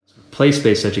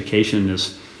place-based education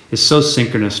is so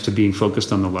synchronous to being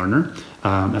focused on the learner.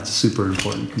 That's a super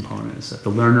important component, is that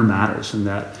the learner matters, and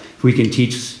that if we can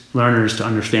teach learners to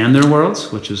understand their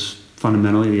worlds, which is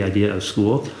fundamentally the idea of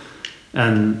school,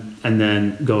 and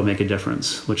then go make a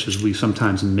difference, which is we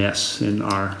sometimes miss in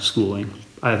our schooling.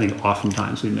 I think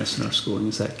oftentimes we miss in our schooling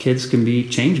is that kids can be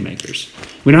change makers.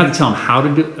 We don't have to tell them how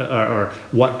to do or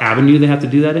what avenue they have to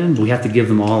do that in, but we have to give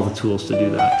them all the tools to do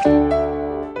that.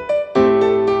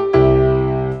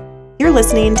 You're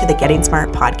listening to the Getting Smart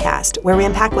podcast, where we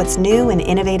unpack what's new and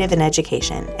innovative in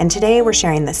education. And today we're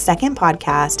sharing the second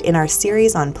podcast in our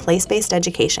series on place-based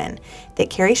education that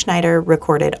Carrie Schneider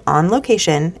recorded on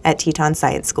location at Teton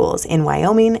Science Schools in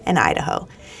Wyoming and Idaho.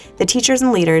 The teachers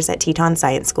and leaders at Teton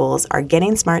Science Schools are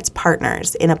Getting Smart's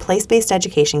partners in a place-based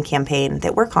education campaign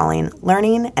that we're calling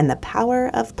Learning and the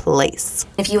Power of Place.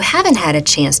 If you haven't had a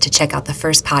chance to check out the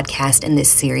first podcast in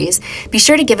this series, be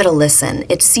sure to give it a listen.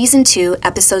 It's Season 2,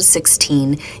 Episode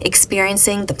 16,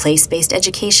 Experiencing the Place-Based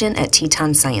Education at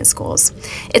Teton Science Schools.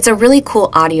 It's a really cool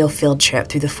audio field trip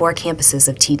through the 4 campuses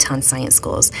of Teton Science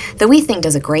Schools that we think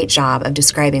does a great job of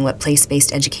describing what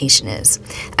place-based education is.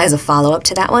 As a follow-up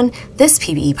to that one, this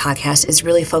PBE podcast is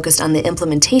really focused on the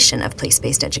implementation of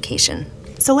place-based education.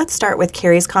 So let's start with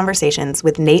Carrie's conversations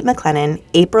with Nate McLennan,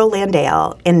 April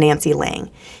Landale, and Nancy Lang.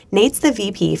 Nate's the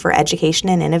VP for Education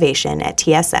and Innovation at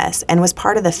TSS and was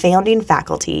part of the founding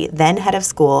faculty, then head of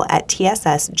school at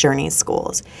TSS Journeys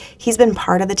Schools. He's been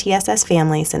part of the TSS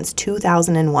family since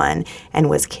 2001 and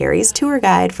was Carrie's tour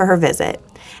guide for her visit.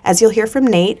 As you'll hear from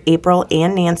Nate, April,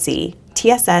 and Nancy,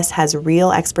 TSS has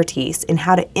real expertise in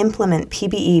how to implement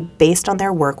PBE based on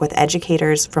their work with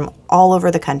educators from all over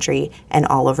the country and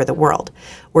all over the world.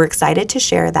 We're excited to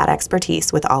share that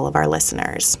expertise with all of our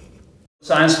listeners.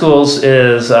 Science Schools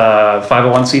is a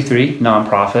 501c3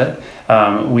 nonprofit.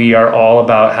 We are all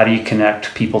about how do you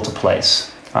connect people to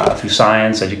place through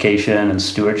science, education, and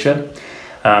stewardship.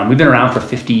 We've been around for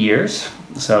 50 years.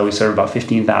 So we serve about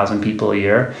 15,000 people a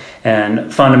year.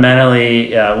 And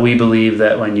fundamentally, we believe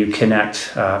that when you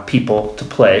connect people to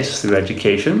place through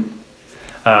education,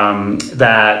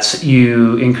 that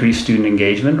you increase student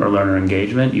engagement or learner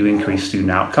engagement, you increase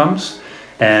student outcomes.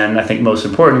 And I think most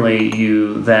importantly,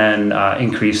 you then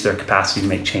increase their capacity to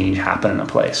make change happen in a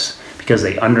place because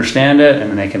they understand it and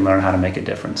then they can learn how to make a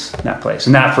difference in that place.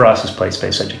 And that for us is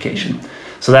place-based education.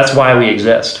 So that's why we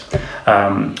exist.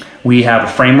 We have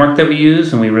a framework that we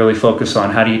use, and we really focus on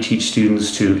how do you teach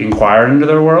students to inquire into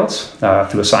their worlds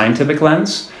through a scientific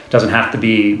lens. It doesn't have to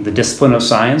be the discipline of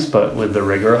science, but with the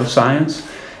rigor of science.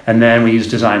 And then we use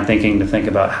design thinking to think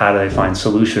about how do they find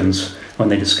solutions when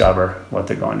they discover what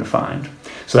they're going to find.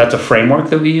 So that's a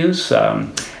framework that we use.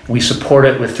 We support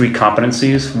it with 3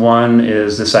 competencies. One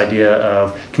is this idea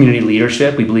of community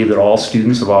leadership. We believe that all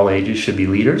students of all ages should be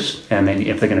leaders, and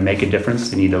if they're going to make a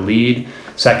difference, they need to lead.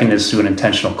 Second is through an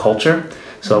intentional culture.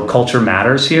 So culture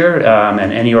matters here,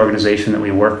 and any organization that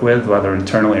we work with, whether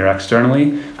internally or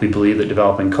externally, we believe that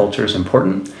developing culture is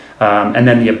important. And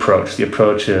then the approach. The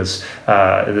approach is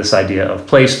this idea of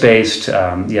place-based,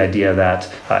 the idea that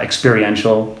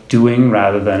experiential doing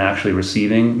rather than actually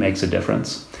receiving makes a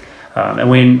difference.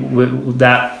 And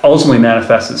that ultimately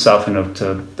manifests itself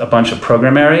into a bunch of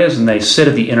program areas, and they sit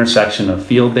at the intersection of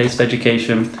field-based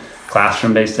education,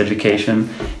 classroom-based education,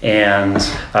 and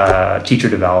teacher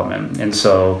development. And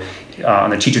so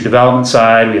on the teacher development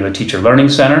side, we have a teacher learning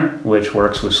center, which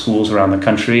works with schools around the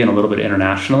country and a little bit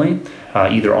internationally,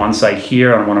 either on-site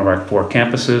here on one of our 4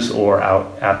 campuses or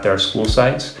out at their school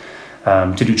sites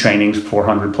to do trainings,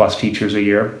 400 plus teachers a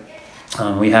year.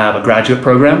 We have a graduate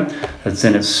program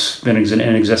that's been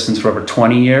in existence for over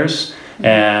 20 years,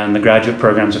 and the graduate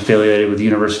program is affiliated with the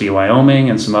University of Wyoming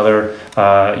and some other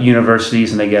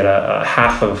universities, and they get a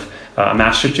half of a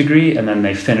master's degree, and then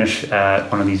they finish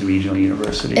at one of these regional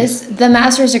universities. Is the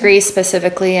master's degree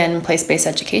specifically in place-based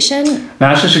education?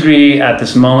 Master's degree at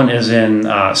this moment is in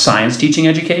science teaching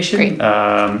education,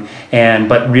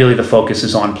 but really the focus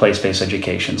is on place-based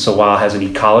education. So while it has an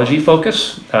ecology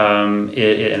focus and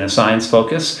a science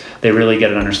focus, they really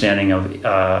get an understanding of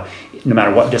no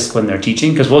matter what discipline they're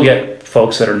teaching, because we'll get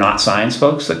folks that are not science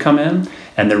folks that come in,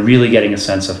 and they're really getting a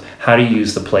sense of how to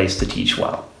use the place to teach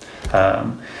well.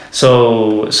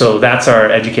 So that's our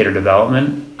educator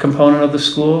development component of the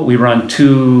school. We run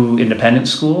 2 independent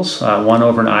schools, one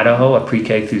over in Idaho, a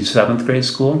pre-K through 7th grade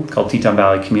school called Teton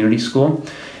Valley Community School,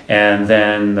 and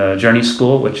then the Journey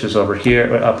School, which is over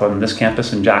here up on this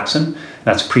campus in Jackson.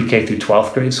 That's pre-K through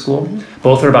 12th grade school.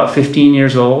 Both are about 15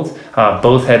 years old.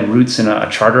 Both had roots in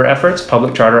charter efforts,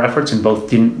 public charter efforts, and both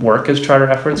didn't work as charter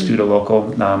efforts due to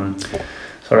local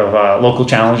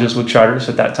challenges with charters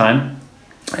at that time.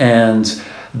 And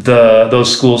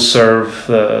those schools serve,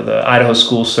 the Idaho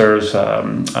school serves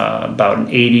about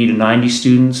 80 to 90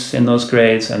 students in those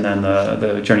grades, and then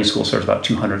the Journey school serves about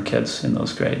 200 kids in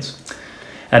those grades.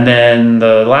 And then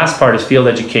the last part is field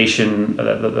education.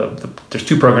 There's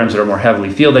two programs that are more heavily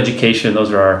field education.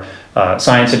 Those are our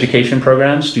science education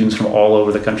programs. Students from all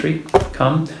over the country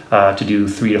come to do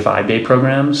 3 to 5 day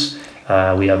programs.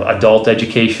 We have adult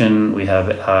education. We have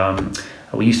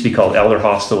we used to be called Elder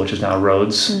Hostel, which is now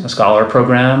Rhodes Scholar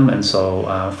Program, and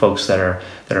so folks that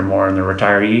are more in the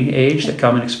retiree age that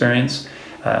come and experience.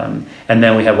 And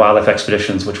then we have Wildlife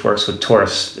Expeditions, which works with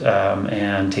tourists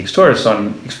and takes tourists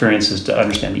on experiences to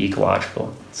understand the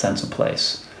ecological sense of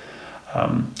place.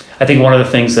 I think one of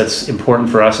the things that's important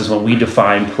for us is when we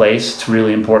define place, it's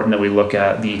really important that we look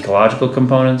at the ecological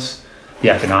components, the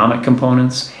economic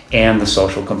components, and the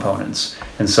social components.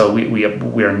 And so we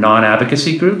are a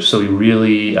non-advocacy group, so we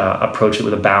really approach it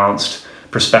with a balanced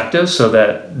perspective so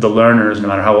that the learners, no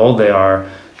matter how old they are,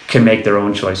 can make their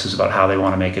own choices about how they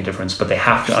want to make a difference, but they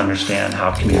have to understand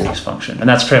how communities function. And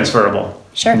that's transferable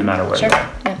no matter where you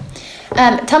are.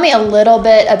 Yeah. Tell me a little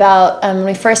bit about when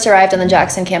we first arrived on the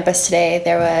Jackson campus today,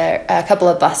 there were a couple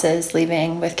of buses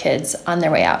leaving with kids on their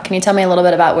way out. Can you tell me a little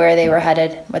bit about where they were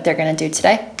headed, what they're going to do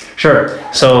today? Sure.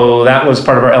 So that was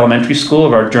part of our elementary school,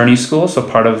 of our Journey school, so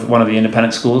part of one of the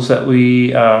independent schools that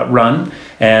we run.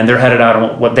 And they're headed out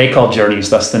on what they call Journeys,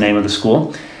 thus the name of the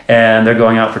school. And they're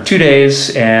going out for 2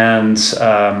 days, and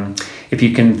if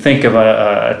you can think of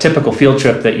a typical field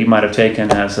trip that you might have taken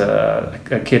as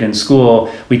a kid in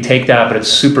school, we take that, but it's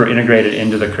super integrated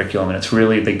into the curriculum, and it's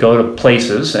really, they go to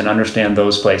places and understand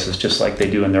those places just like they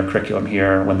do in their curriculum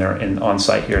here when they're on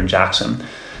site here in Jackson.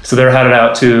 So they're headed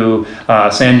out to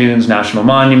Sand Dunes National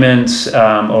Monument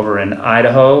over in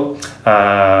Idaho,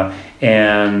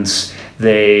 and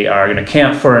they are going to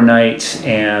camp for a night,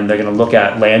 and they're going to look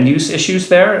at land use issues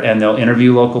there, and they'll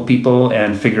interview local people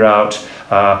and figure out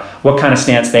what kind of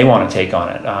stance they want to take on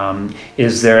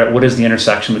it. What is the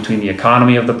intersection between the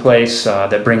economy of the place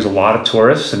that brings a lot of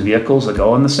tourists and vehicles that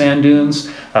go in the sand dunes,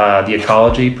 the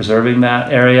ecology, preserving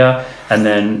that area, and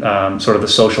then sort of the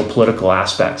social political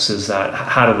aspects. Is that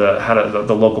how do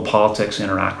the local politics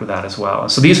interact with that as well?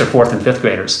 So these are 4th and 5th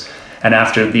graders. And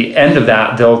after the end of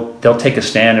that, they'll take a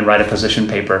stand and write a position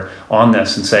paper on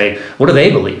this and say, what do they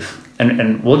believe?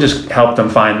 And we'll just help them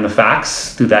find the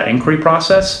facts through that inquiry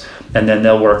process. And then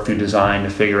they'll work through design to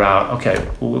figure out, okay,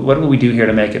 what do we do here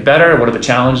to make it better? What are the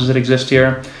challenges that exist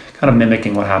here? Kind of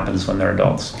mimicking what happens when they're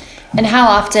adults. And how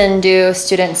often do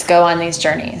students go on these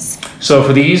journeys? So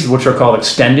for these, which are called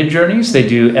extended journeys, they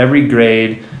do every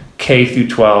grade K through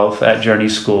 12 at Journey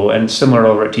School, and similar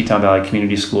over at Teton Valley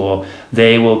Community School.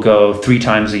 They will go 3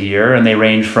 times a year, and they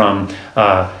range from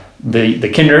the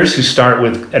kinders who start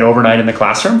with an overnight in the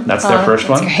classroom. That's their first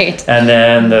one. Great. And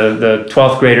then the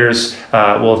 12th graders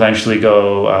will eventually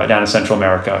go down to Central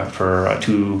America for a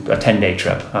 10-day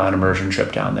trip, an immersion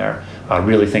trip down there.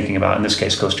 Really thinking about, in this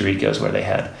case, Costa Rica is where they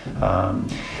head.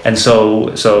 And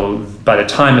so by the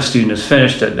time a student is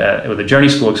finished with a Journey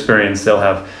School experience, they'll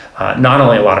have not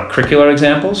only a lot of curricular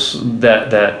examples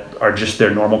that are just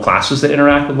their normal classes that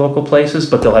interact with local places,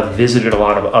 but they'll have visited a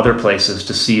lot of other places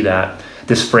to see that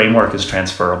this framework is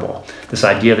transferable. This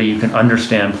idea that you can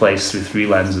understand place through 3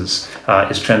 lenses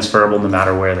is transferable no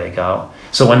matter where they go.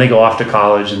 So when they go off to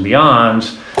college and beyond,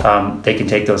 they can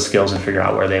take those skills and figure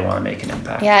out where they want to make an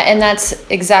impact. Yeah, and that's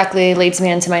exactly leads me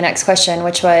into my next question,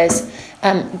 which was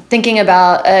thinking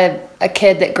about a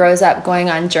kid that grows up going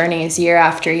on journeys year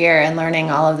after year and learning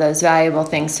all of those valuable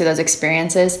things through those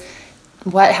experiences.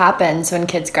 What happens when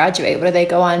kids graduate? What do they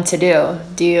go on to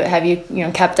do? Have you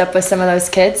kept up with some of those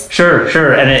kids?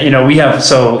 Sure. And we have,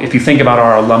 so if you think about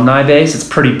our alumni base, it's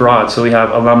pretty broad. So we have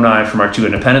alumni from our 2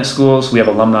 independent schools. We have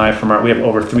we have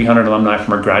over 300 alumni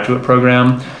from our graduate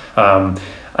program.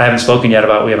 I haven't spoken yet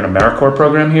about, we have an AmeriCorps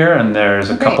program here, and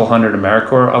there's a couple hundred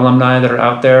AmeriCorps alumni that are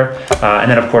out there. And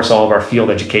then, of course, all of our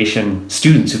field education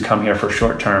students who come here for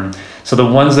short term. So the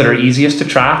ones that are easiest to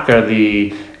track are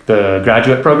the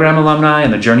graduate program alumni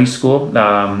and the Journey School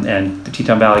and the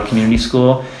Teton Valley Community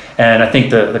School. And I think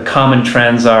the common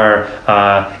trends are,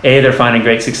 they're finding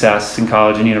great success in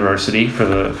college and university for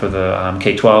the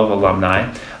K-12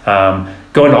 alumni.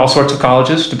 Going to all sorts of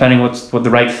colleges, depending what the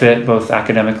right fit, both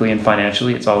academically and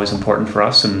financially. It's always important for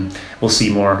us, and we'll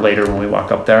see more later when we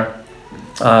walk up there.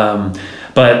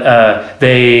 But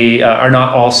they are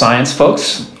not all science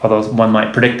folks, although one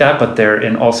might predict that, but they're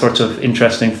in all sorts of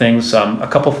interesting things. A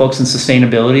couple folks in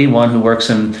sustainability, one who works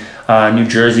in New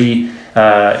Jersey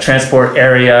Transport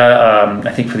area,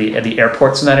 I think for the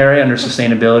airports in that area under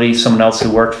sustainability. Someone else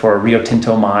who worked for Rio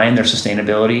Tinto Mine, their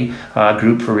sustainability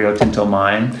group for Rio Tinto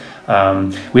Mine.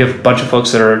 We have a bunch of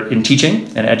folks that are in teaching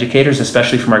and educators,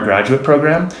 especially from our graduate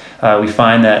program. We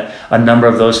find that a number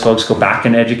of those folks go back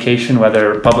into education,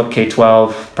 whether public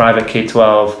K-12, private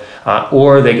K-12,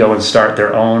 or they go and start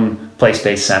their own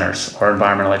place-based centers or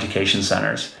environmental education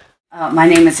centers. My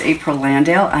name is April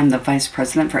Landale. I'm the Vice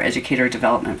President for Educator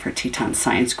Development for Teton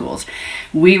Science Schools.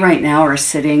 We right now are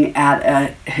sitting at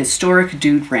a historic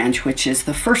dude ranch, which is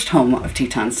the first home of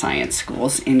Teton Science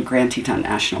Schools in Grand Teton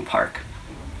National Park.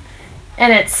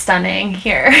 And it's stunning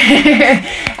here.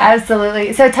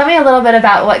 Absolutely. So tell me a little bit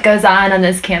about what goes on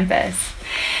this campus.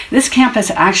 This campus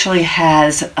actually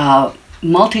has a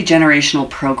multi-generational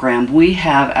program. We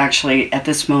have actually at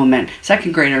this moment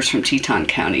second graders from Teton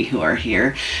County who are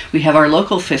here. We have our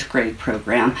local fifth grade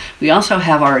program. We also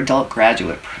have our adult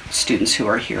graduate students who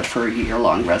are here for a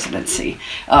year-long residency.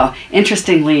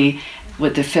 Interestingly,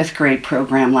 with the fifth grade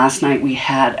program, last night we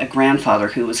had a grandfather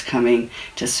who was coming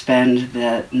to spend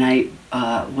the night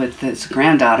with his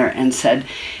granddaughter and said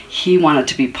he wanted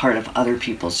to be part of other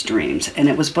people's dreams. And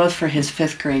it was both for his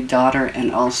fifth grade daughter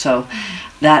and also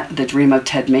the dream of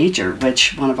Ted Major,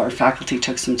 which one of our faculty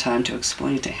took some time to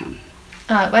explain to him.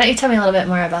 Why don't you tell me a little bit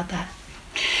more about that?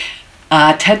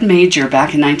 Ted Major,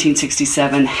 back in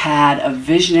 1967, had a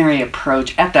visionary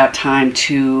approach at that time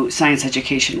to science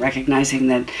education, recognizing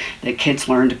that kids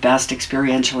learned best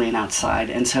experientially and outside.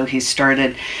 And so he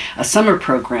started a summer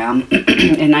program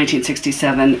in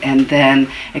 1967 and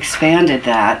then expanded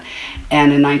that.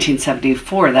 And in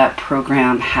 1974, that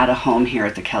program had a home here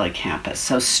at the Kelly campus.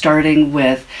 So starting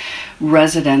with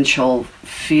residential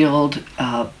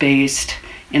field-based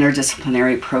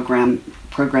interdisciplinary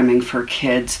programming for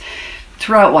kids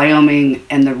throughout Wyoming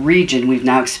and the region, we've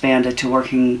now expanded to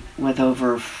working with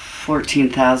over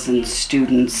 14,000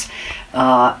 students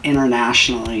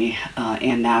internationally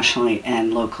and nationally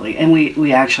and locally. And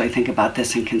we actually think about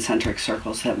this in concentric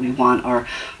circles, that we want our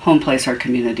home place, our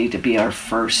community, to be our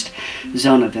first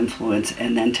zone of influence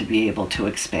and then to be able to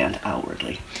expand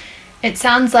outwardly. It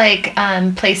sounds like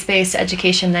place-based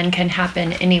education then can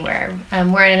happen anywhere.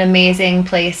 We're in an amazing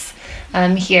place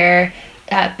here.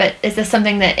 But is this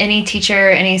something that any teacher,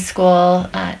 any school,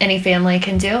 any family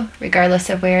can do, regardless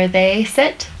of where they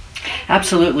sit?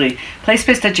 Absolutely.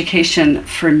 Place-based education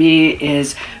for me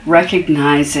is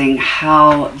recognizing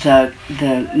how the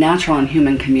natural and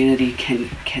human community can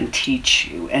teach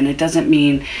you. And it doesn't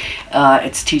mean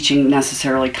it's teaching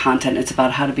necessarily content. It's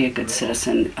about how to be a good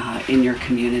citizen in your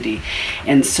community.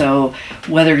 And so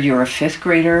whether you're a fifth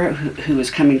grader who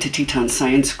is coming to Teton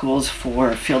Science Schools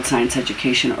for field science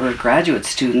education or a graduate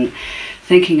student,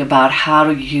 thinking about how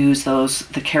to use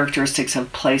the characteristics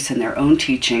of place in their own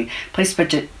teaching.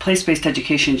 Place-based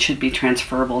education should be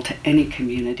transferable to any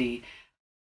community.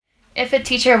 If a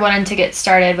teacher wanted to get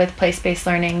started with place-based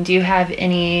learning, do you have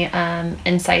any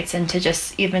insights into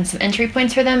just even some entry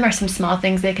points for them or some small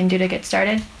things they can do to get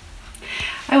started?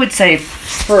 I would say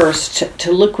first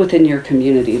to look within your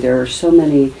community. There are so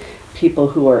many people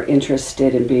who are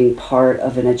interested in being part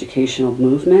of an educational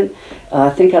movement.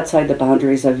 Think outside the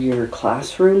boundaries of your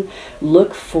classroom.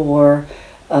 Look for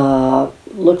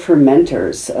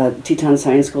mentors. Teton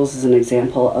Science Schools is an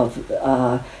example of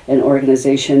an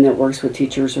organization that works with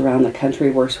teachers around the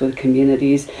country, works with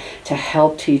communities to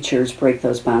help teachers break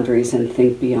those boundaries and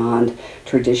think beyond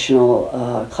traditional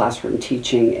classroom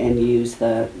teaching and use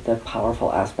the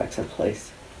powerful aspects of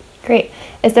place. Great.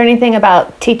 Is there anything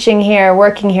about teaching here,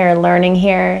 working here, learning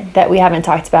here that we haven't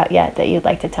talked about yet that you'd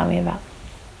like to tell me about?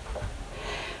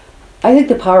 I think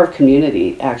the power of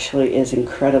community actually is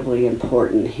incredibly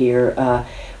important here.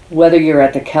 Whether you're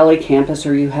at the Kelly campus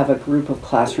or you have a group of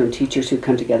classroom teachers who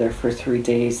come together for 3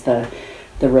 days, the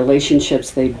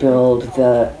relationships they build,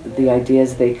 the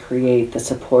ideas they create, the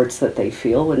supports that they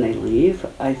feel when they leave,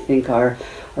 I think are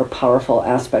powerful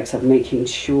aspects of making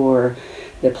sure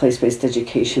that place-based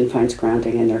education finds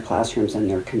grounding in their classrooms and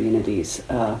their communities.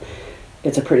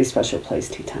 It's a pretty special place,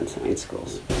 Teton Science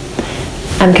Schools.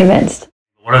 I'm convinced.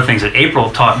 One of the things that April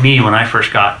taught me when I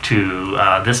first got to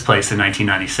this place in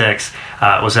 1996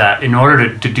 was that in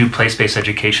order to do place-based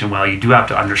education well, you do have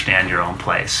to understand your own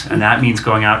place. And that means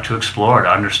going out to explore,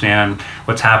 to understand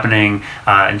what's happening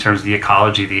in terms of the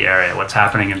ecology of the area, what's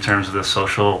happening in terms of the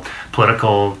social,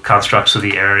 political constructs of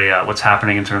the area, what's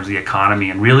happening in terms of the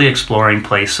economy, and really exploring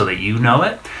place so that you know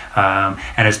it. And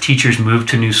as teachers move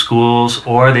to new schools,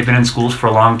 or they've been in schools for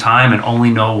a long time and only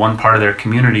know one part of their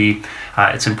community,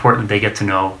 it's important that they get to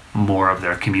know more of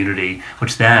their community,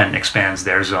 which then expands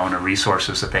their zone of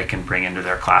resources that they can bring into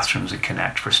their classrooms and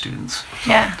connect for students.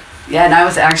 Yeah. Yeah, and I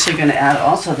was actually going to add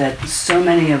also that so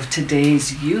many of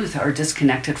today's youth are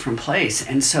disconnected from place.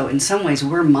 And so in some ways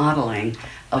we're modeling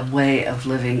a way of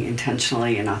living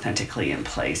intentionally and authentically in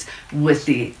place with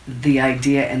the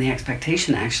idea and the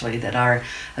expectation actually that our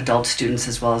adult students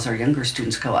as well as our younger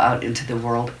students go out into the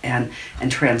world and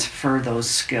transfer those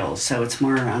skills. So it's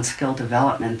more around skill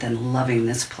development than loving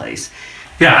this place.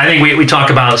 Yeah, I think we talk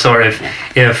about sort of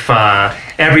if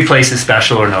every place is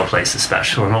special or no place is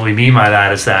special, and what we mean by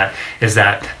that is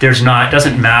that there's not,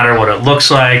 doesn't matter what it looks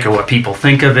like or what people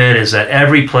think of it, is that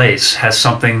every place has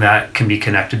something that can be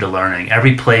connected to learning.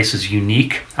 Every place is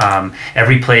unique.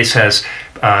 Every place has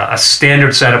a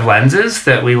standard set of lenses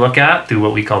that we look at through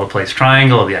what we call the place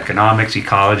triangle, the economics,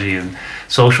 ecology, and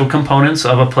social components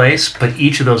of a place, but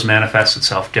each of those manifests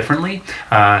itself differently.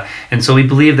 And so we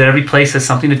believe that every place has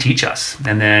something to teach us.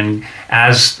 And then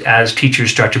as teachers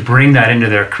start to bring that into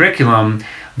their curriculum,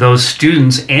 those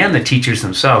students and the teachers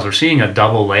themselves, we're seeing a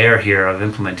double layer here of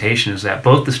implementation, is that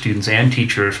both the students and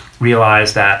teachers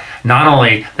realize that not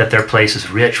only that their place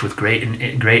is rich with great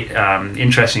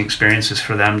interesting experiences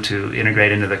for them to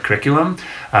integrate into the curriculum,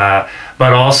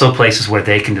 but also places where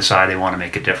they can decide they want to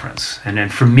make a difference. And then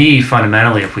for me,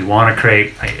 fundamentally, if we want to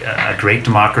create a great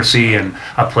democracy and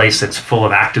a place that's full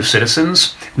of active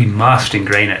citizens, we must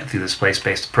ingrain it through this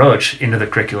place-based approach into the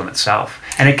curriculum itself.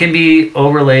 And it can be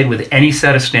overlaid with any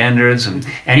set of standards and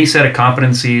any set of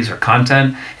competencies or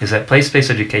content, is that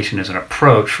place-based education is an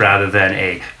approach rather than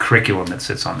a curriculum that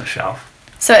sits on the shelf.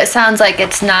 So it sounds like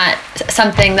it's not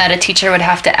something that a teacher would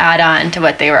have to add on to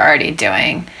what they were already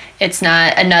doing. It's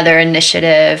not another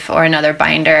initiative or another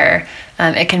binder.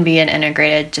 It can be an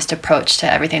integrated just approach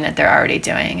to everything that they're already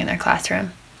doing in their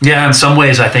classroom. Yeah, in some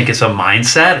ways I think it's a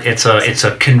mindset. It's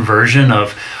a conversion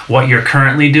of what you're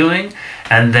currently doing,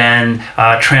 and then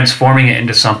transforming it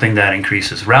into something that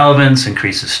increases relevance,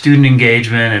 increases student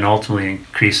engagement, and ultimately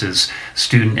increases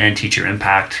student and teacher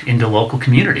impact into local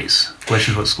communities, which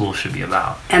is what schools should be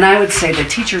about. And I would say that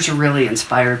teachers are really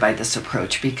inspired by this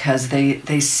approach because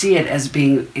they see it as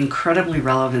being incredibly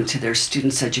relevant to their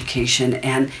students' education,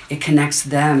 and it connects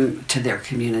them to their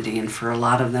community. And for a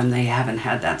lot of them, they haven't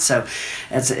had that. So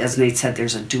as Nate said,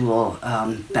 there's a dual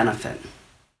benefit.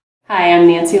 Hi, I'm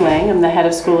Nancy Lang. I'm the head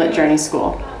of school at Journey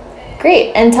School.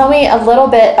 Great. And tell me a little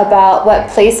bit about what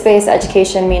place-based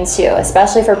education means to you,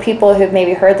 especially for people who've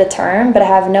maybe heard the term but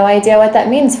have no idea what that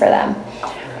means for them.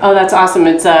 Oh, that's awesome.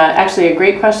 It's actually a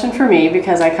great question for me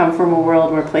because I come from a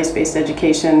world where place-based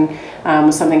education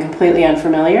was something completely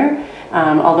unfamiliar,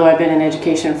 although I've been in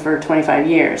education for 25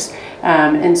 years.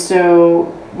 And so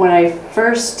when I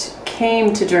first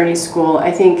came to Journey School,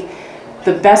 I think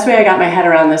the best way I got my head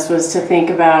around this was to think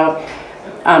about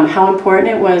how important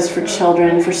it was for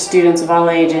children, for students of all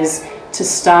ages, to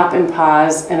stop and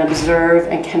pause and observe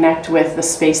and connect with the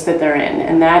space that they're in.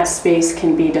 And that space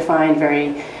can be defined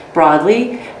very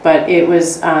broadly, but it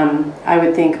was, I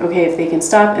would think, okay, if they can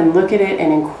stop and look at it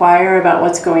and inquire about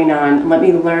what's going on, let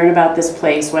me learn about this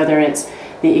place, whether it's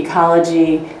the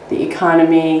ecology, the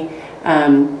economy,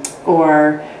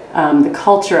 or the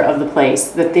culture of the place,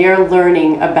 that they're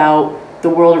learning about the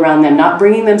world around them, not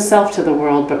bringing themselves to the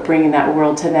world, but bringing that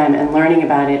world to them and learning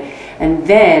about it, and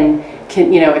then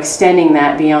extending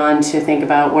that beyond to think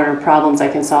about what are problems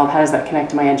I can solve, how does that connect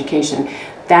to my education.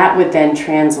 That would then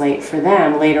translate for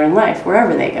them later in life,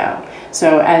 wherever they go.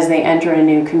 So as they enter a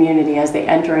new community, as they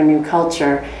enter a new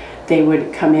culture, they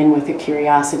would come in with a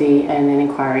curiosity and an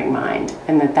inquiring mind,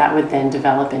 and that would then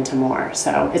develop into more.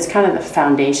 So it's kind of the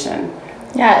foundation.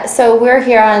 Yeah, so we're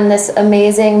here on this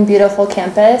amazing, beautiful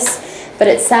campus, but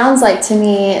it sounds like to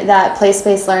me that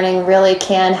place-based learning really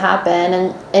can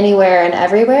happen anywhere and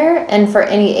everywhere and for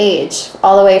any age,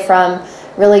 all the way from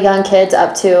really young kids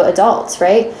up to adults,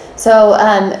 right? So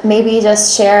maybe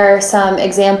just share some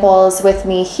examples with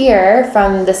me here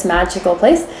from this magical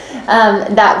place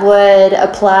that would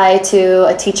apply to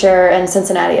a teacher in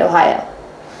Cincinnati, Ohio.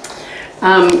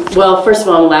 Well, first of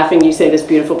all, I'm laughing. You say this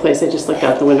beautiful place. I just looked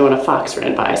out the window and a fox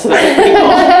ran by, so that was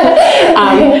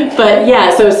pretty cool. But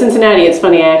yeah, so Cincinnati, it's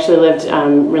funny, I actually lived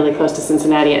really close to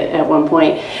Cincinnati at one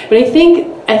point. But I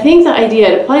think the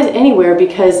idea, it applies anywhere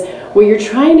because what you're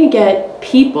trying to get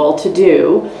people to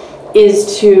do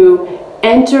is to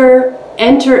enter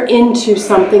enter into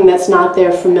something that's not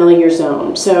their familiar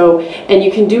zone. So, and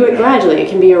you can do it gradually. It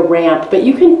can be a ramp, but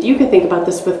you can think about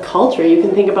this with culture. You can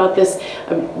think about this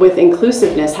with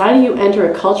inclusiveness. How do you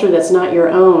enter a culture that's not your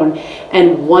own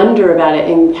and wonder about it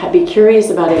and be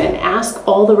curious about it and ask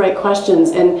all the right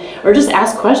questions, or just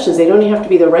ask questions. They don't have to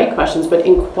be the right questions, but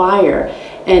inquire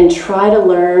and try to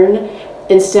learn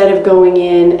instead of going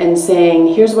in and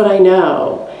saying, here's what I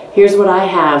know. Here's what I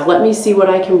have. Let me see what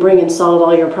I can bring and solve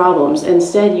all your problems.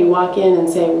 Instead, you walk in and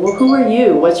say, well, who are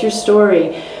you? What's your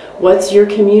story? What's your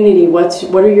community? What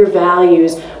are your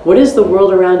values? What is the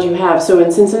world around you have? So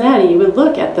in Cincinnati, you would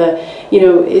look at the,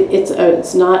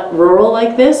 it's not rural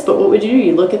like this, but what would you do?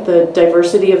 You look at the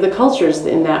diversity of the cultures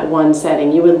in that one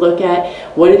setting. You would look at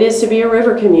what it is to be a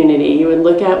river community. You would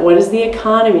look at what is the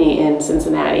economy in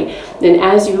Cincinnati. And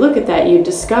as you look at that, you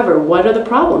discover what are the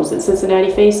problems that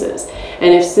Cincinnati faces.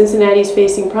 And if Cincinnati's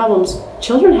facing problems,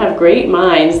 children have great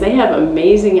minds. They have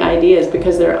amazing ideas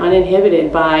because they're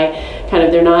uninhibited by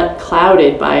they're not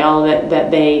clouded by all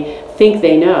that they think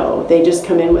they know. They just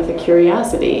come in with a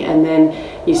curiosity, and then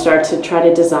you start to try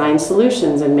to design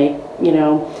solutions and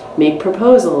make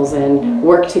proposals and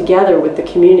work together with the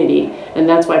community. And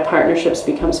that's why partnerships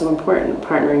become so important,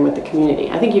 partnering with the community.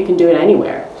 I think you can do it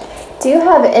anywhere. Do you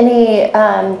have any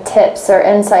tips or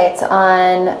insights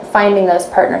on finding those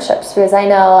partnerships? Because I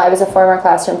know I was a former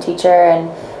classroom teacher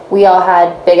and we all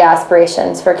had big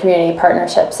aspirations for community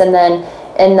partnerships, and then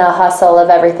in the hustle of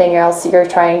everything else you're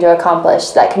trying to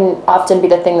accomplish, that can often be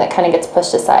the thing that kind of gets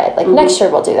pushed aside. Like next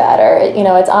year we'll do that, or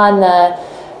it's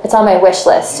on my wish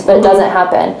list, but it doesn't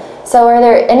happen. So are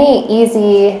there any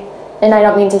easy, and I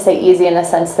don't mean to say easy in the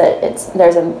sense that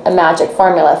there's a magic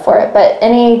formula for it, but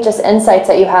any just insights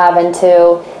that you have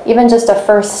into even just a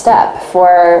first step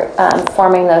for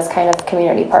forming those kind of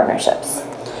community partnerships?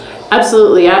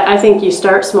 Absolutely. I think you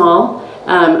start small.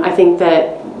 I think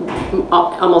that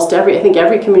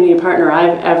every community partner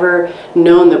I've ever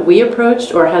known that we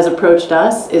approached or has approached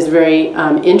us is very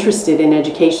interested in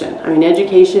education. I mean,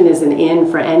 education is an in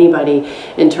for anybody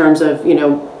in terms of,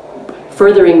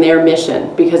 furthering their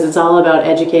mission, because it's all about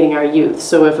educating our youth.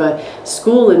 So if a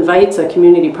school invites a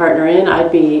community partner in,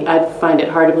 I'd find it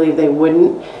hard to believe they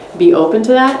wouldn't be open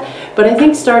to that. But I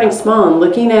think starting small and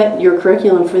looking at your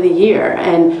curriculum for the year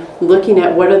and looking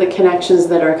at what are the connections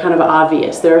that are kind of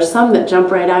obvious. There are some that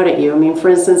jump right out at you. I mean, for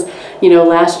instance,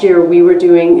 last year we were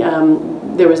doing,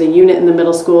 there was a unit in the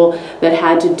middle school that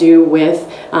had to do with,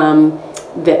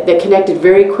 that connected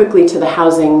very quickly to the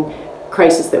housing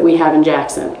crisis that we have in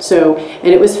Jackson. So,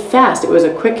 and it was fast. It was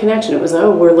a quick connection. It was,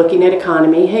 we're looking at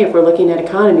economy. Hey, if we're looking at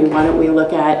economy, why don't we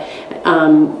look at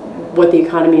what the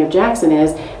economy of Jackson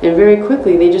is? And very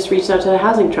quickly, they just reached out to the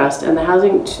Housing Trust,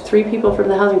 and three people from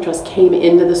the Housing Trust came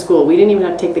into the school. We didn't even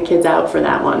have to take the kids out for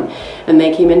that one. And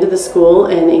they came into the school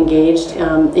and engaged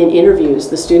in interviews.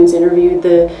 The students interviewed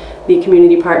the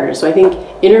community partners. So I think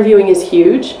interviewing is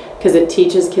huge, because it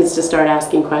teaches kids to start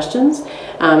asking questions.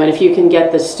 And if you can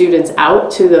get the students out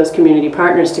to those community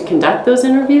partners to conduct those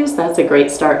interviews, that's a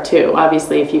great start too,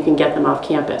 obviously, if you can get them off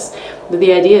campus. But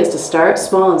the idea is to start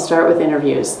small and start with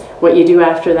interviews. What you do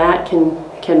after that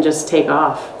can just take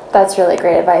off. That's really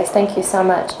great advice. Thank you so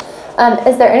much.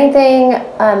 Is there anything,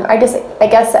 I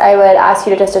guess I would ask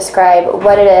you to just describe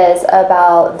what it is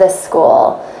about this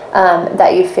school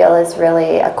that you feel is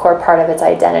really a core part of its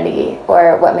identity,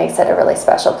 or what makes it a really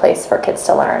special place for kids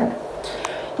to learn?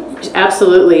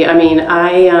 Absolutely. I mean,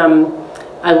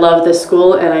 I love this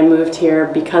school, and I moved here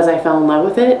because I fell in love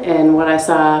with it and what I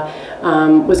saw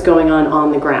was going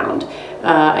on the ground.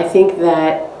 I think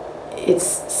that its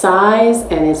size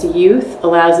and its youth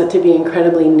allows it to be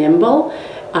incredibly nimble,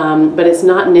 but it's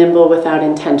not nimble without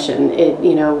intention.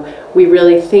 We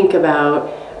really think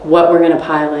about what we're going to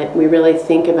pilot. We really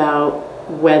think about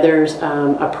whether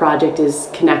a project is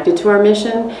connected to our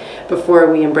mission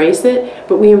before we embrace it,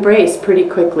 but we embrace pretty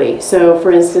quickly. So for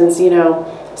instance,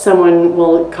 someone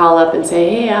will call up and say,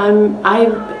 hey, I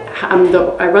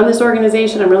run this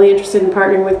organization, I'm really interested in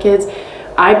partnering with kids.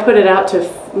 I put it out to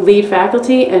lead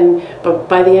faculty, but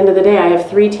by the end of the day I have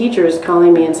 3 teachers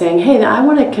calling me and saying, hey, I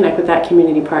want to connect with that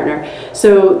community partner.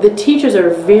 So the teachers are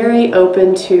very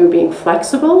open to being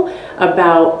flexible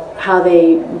about how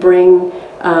they bring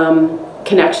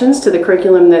connections to the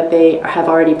curriculum that they have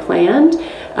already planned.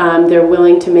 They're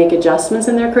willing to make adjustments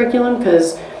in their curriculum,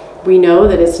 because we know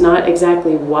that it's not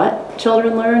exactly what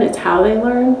children learn, it's how they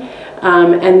learn.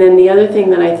 And then the other thing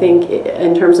that I think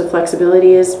in terms of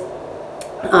flexibility is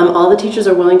all the teachers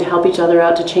are willing to help each other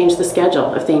out to change the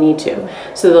schedule if they need to.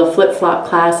 So they'll flip-flop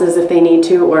classes if they need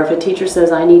to, or if a teacher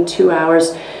says, I need 2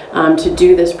 hours to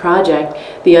do this project,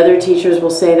 the other teachers will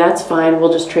say, that's fine,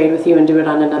 we'll just trade with you and do it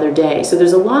on another day. So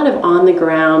there's a lot of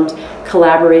on-the-ground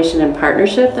collaboration and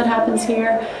partnership that happens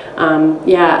here.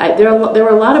 There were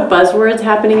a lot of buzzwords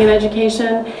happening in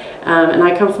education, and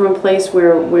I come from a place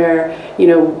where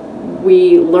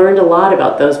we learned a lot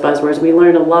about those buzzwords. We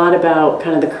learned a lot about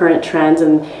kind of the current trends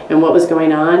and what was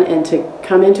going on, and to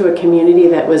come into a community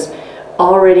that was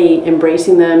already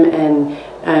embracing them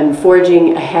and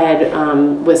forging ahead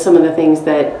with some of the things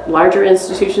that larger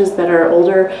institutions that are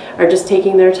older are just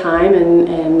taking their time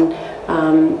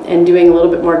and doing a little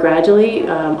bit more gradually,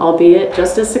 albeit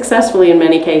just as successfully in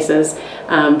many cases.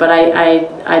 But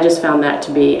I just found that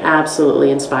to be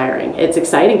absolutely inspiring. It's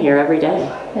exciting here every day.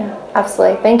 Yeah,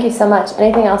 absolutely. Thank you so much.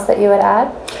 Anything else that you would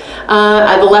add?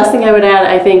 The last thing I would add,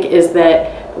 I think, is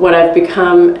that what I've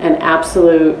become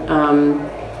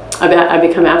I've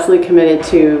become absolutely committed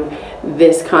to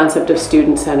this concept of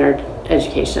student-centered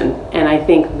education. And I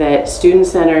think that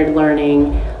student-centered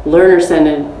learning,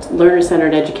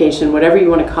 learner-centered education, whatever you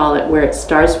want to call it, where it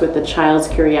starts with the child's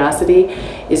curiosity,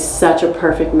 is such a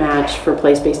perfect match for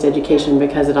place-based education,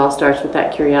 because it all starts with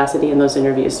that curiosity in those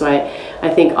interviews. So I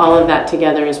think all of that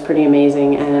together is pretty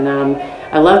amazing. And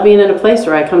I love being in a place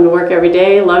where I come to work every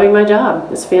day loving my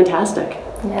job. It's fantastic.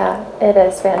 Yeah, it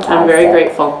is fantastic. I'm very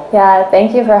grateful. Yeah,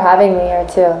 thank you for having me here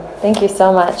too. Thank you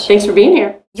so much. Thanks for being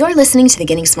here. You're listening to the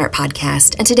Getting Smart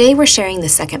podcast, and today we're sharing the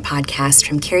second podcast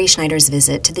from Carrie Schneider's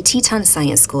visit to the Teton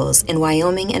Science Schools in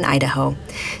Wyoming and Idaho.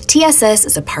 TSS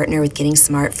is a partner with Getting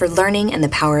Smart for learning and the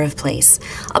power of place,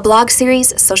 a blog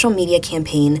series, social media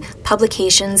campaign,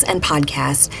 publications, and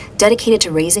podcast dedicated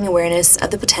to raising awareness of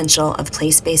the potential of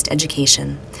place-based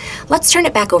education. Let's turn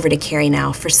it back over to Carrie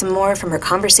now for some more from her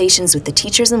conversations with the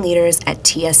teachers and leaders at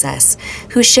TSS,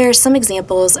 who share some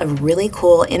examples of really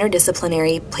cool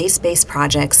interdisciplinary place-based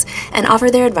projects and offer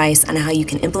their advice on how you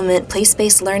can implement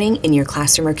place-based learning in your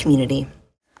classroom or community.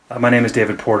 My name is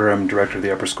David Porter. I'm director of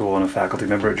the upper school and a faculty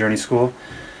member at Journey School.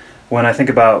 When I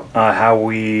think about how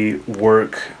we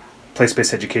work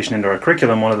place-based education into our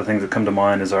curriculum, one of the things that come to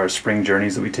mind is our spring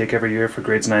journeys that we take every year for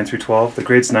grades 9 through 12. The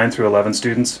grades 9 through 11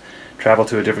 students travel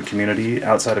to a different community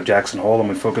outside of Jackson Hole, and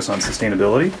we focus on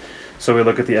sustainability. So we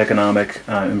look at the economic,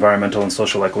 environmental, and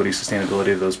social equity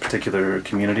sustainability of those particular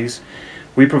communities.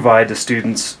 We provide the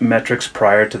students metrics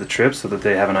prior to the trip so that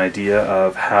they have an idea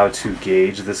of how to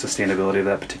gauge the sustainability of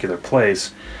that particular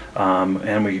place.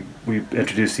 And we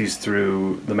introduce these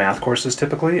through the math courses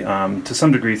typically, to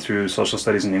some degree through social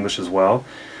studies and English as well,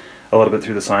 a little bit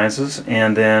through the sciences.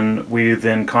 And then we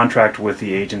contract with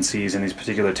the agencies in these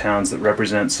particular towns that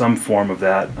represent some form of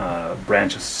that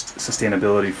branch of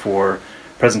sustainability for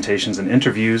presentations and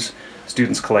interviews.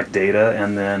 Students collect data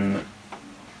and then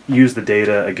use the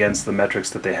data against the metrics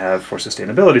that they have for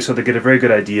sustainability, so they get a very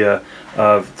good idea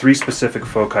of 3 specific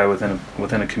foci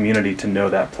within a community to know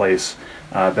that place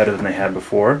better than they had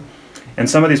before. And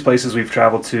some of these places the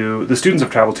students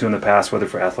have traveled to in the past, whether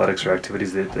for athletics or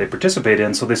activities that they participate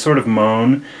in, so they sort of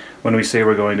moan when we say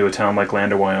we're going to a town like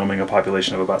Lander, Wyoming, a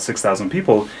population of about 6,000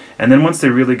 people, and then once they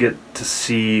really get to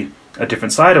see a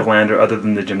different side of Lander other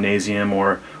than the gymnasium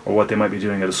or what they might be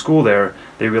doing at a school there,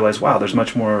 they realize, wow, there's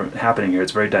much more happening here.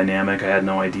 It's very dynamic. I had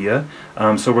no idea.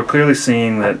 So we're clearly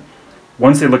seeing that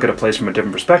once they look at a place from a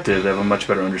different perspective, they have a much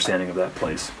better understanding of that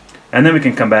place. And then we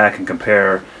can come back and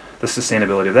compare the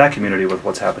sustainability of that community with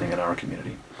what's happening in our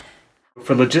community.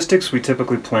 For logistics, we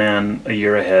typically plan a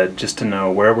year ahead just to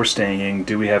know where we're staying,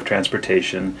 do we have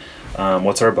transportation,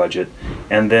 what's our budget,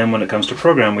 and then when it comes to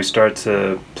program, we start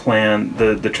to plan.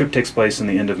 The trip takes place in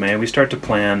the end of May. We start to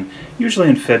plan usually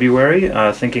in February,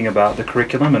 thinking about the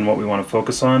curriculum and what we want to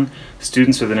focus on.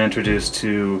 Students are then introduced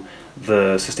to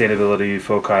the sustainability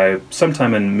foci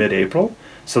sometime in mid-April,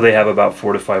 so they have about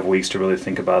 4 to 5 weeks to really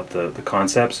think about the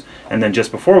concepts, and then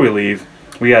just before we leave,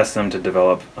 we ask them to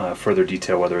develop further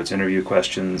detail, whether it's interview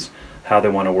questions, how they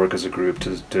want to work as a group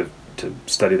to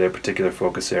study their particular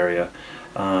focus area.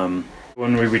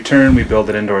 When we return, we build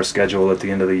it into our schedule at the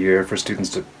end of the year for students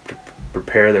to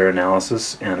prepare their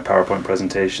analysis and a PowerPoint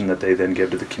presentation that they then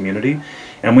give to the community.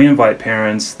 And we invite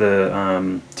parents,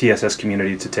 the TSS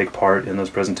community, to take part in those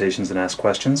presentations and ask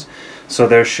questions. So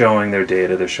they're showing their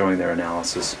data, they're showing their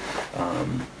analysis.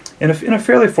 In a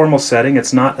fairly formal setting.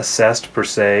 It's not assessed per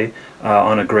se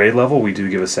on a grade level. We do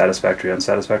give a satisfactory,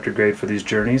 unsatisfactory grade for these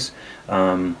journeys,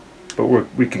 but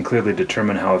we can clearly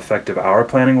determine how effective our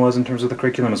planning was in terms of the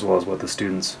curriculum as well as what the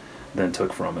students then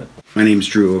took from it. My name is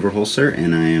Drew Overholser,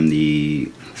 and I am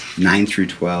the 9 through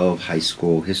 12 high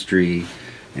school history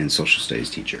and social studies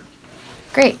teacher.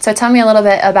 Great. So tell me a little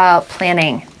bit about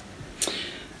planning.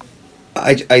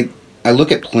 I I look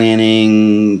at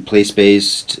planning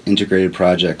place-based integrated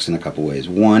projects in a couple ways.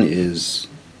 One is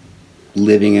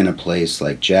living in a place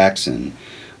like Jackson,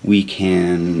 we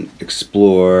can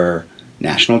explore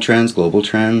national trends, global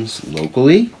trends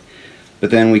locally,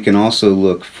 but then we can also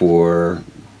look for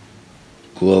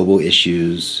global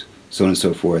issues, so on and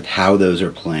so forth, how those are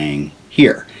playing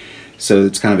here. So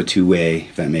it's kind of a two-way,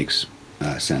 if that makes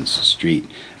sense, street.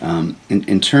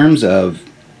 In terms of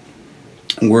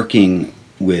working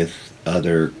with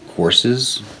other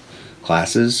courses,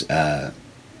 classes,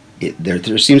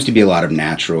 there seems to be a lot of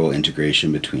natural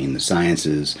integration between the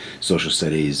sciences, social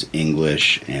studies,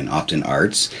 English, and often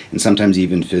arts, and sometimes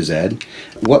even phys ed.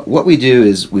 What we do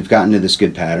is we've gotten to this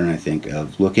good pattern, I think,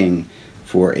 of looking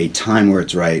for a time where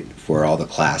it's right for all the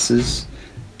classes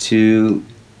to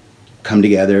come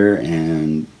together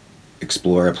and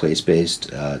explore a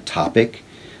place-based topic,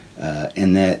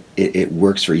 and that it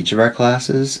works for each of our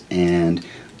classes. And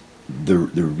the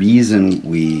reason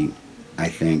we, I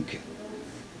think,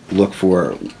 look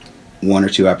for one or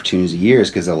two opportunities a year is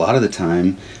because a lot of the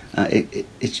time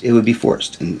it would be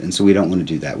forced, and so we don't want to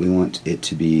do that. We want it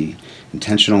to be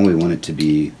intentional, we want it to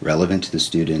be relevant to the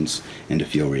students and to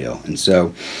feel real. And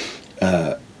so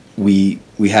we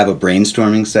have a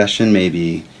brainstorming session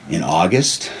maybe in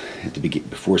August at the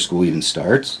before school even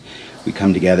starts. We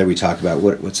come together, we talk about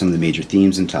what some of the major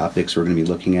themes and topics we're going to be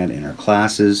looking at in our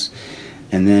classes,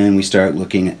 and then we start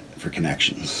looking for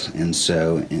connections. And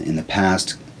so in the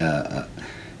past, a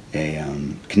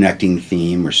connecting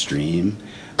theme or stream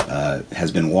has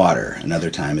been water. Another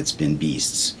time it's been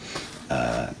beasts.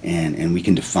 And we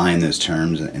can define those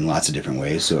terms in lots of different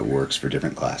ways, so it works for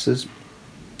different classes.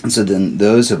 And so then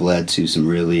those have led to some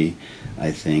really,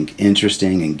 I think,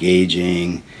 interesting,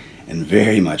 engaging, and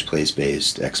very much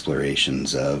place-based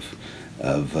explorations of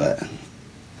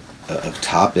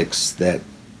topics that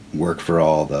work for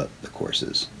all the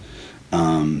courses.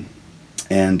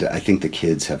 And I think the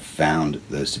kids have found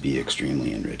those to be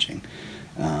extremely enriching.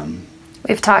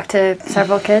 We've talked to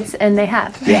several kids, and they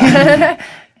have. Yeah.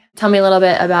 Tell me a little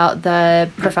bit about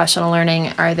the professional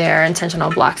learning. Are there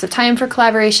intentional blocks of time for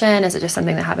collaboration? Is it just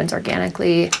something that happens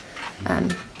organically?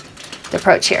 The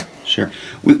approach here. Sure.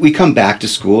 We come back to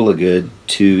school a good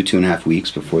 2.5 weeks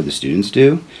before the students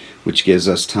do, which gives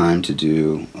us time to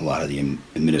do a lot of the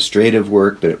administrative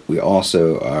work, but we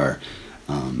also are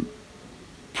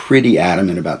pretty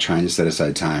adamant about trying to set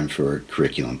aside time for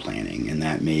curriculum planning, and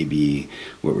that may be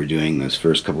what we're doing those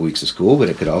first couple weeks of school, but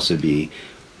it could also be,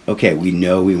 okay, we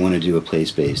know we want to do a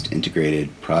place-based integrated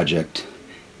project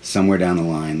somewhere down the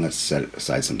line, let's set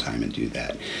aside some time and do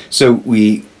that. So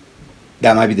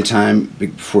that might be the time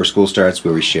before school starts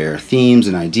where we share themes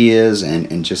and ideas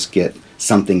and just get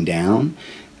something down.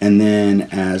 And then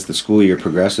as the school year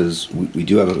progresses, we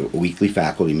do have a weekly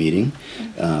faculty meeting.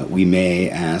 We may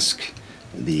ask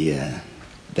the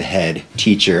head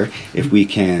teacher if we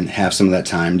can have some of that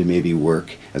time to maybe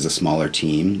work as a smaller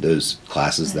team, those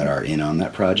classes that are in on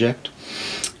that project.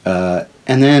 And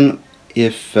then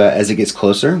if as it gets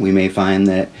closer, we may find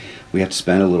that we have to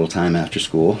spend a little time after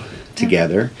school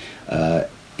together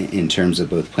in terms of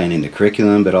both planning the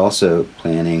curriculum, but also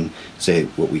planning, say,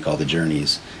 what we call the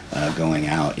journeys, going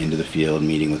out into the field,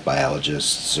 meeting with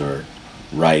biologists or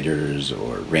writers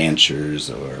or ranchers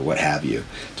or what have you,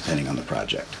 depending on the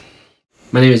project.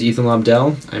 My name is Ethan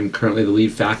Lobdell. I'm currently the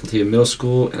lead faculty of middle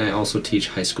school, and I also teach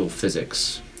high school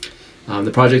physics.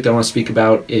 The project I want to speak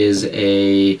about is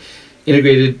a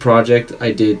integrated project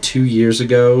I did 2 years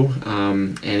ago,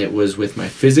 and it was with my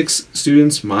physics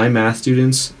students, my math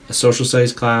students, a social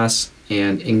studies class,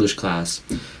 and English class.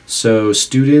 So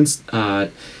students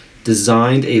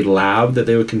designed a lab that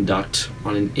they would conduct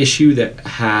on an issue that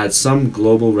had some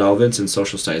global relevance in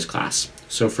social studies class.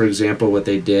 So for example, what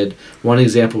they did, one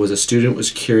example was a student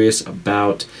was curious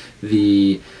about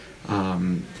the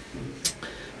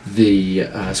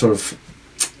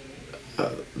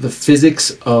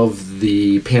physics of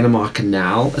the Panama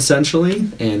Canal, essentially,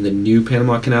 and the new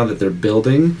Panama Canal that they're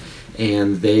building,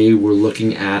 and they were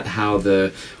looking at how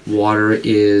the water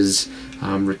is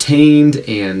retained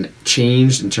and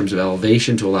changed in terms of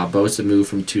elevation to allow boats to move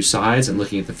from two sides, and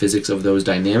looking at the physics of those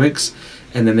dynamics.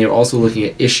 And then they were also looking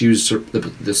at issues,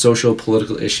 the social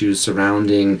political issues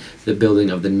surrounding the building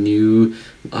of the new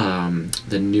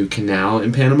canal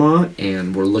in Panama,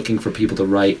 and were looking for people to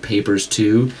write papers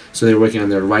too. So they were working on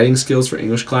their writing skills for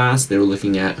English class. They were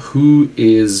looking at who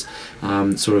is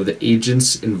sort of the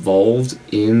agents involved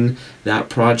in that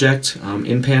project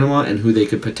in Panama and who they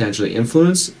could potentially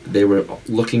influence. They were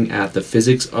looking at the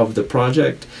physics of the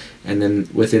project And then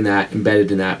within that,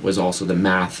 embedded in that, was also the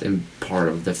math and part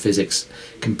of the physics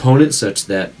component, such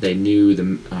that they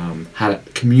knew how to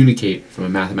communicate from a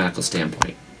mathematical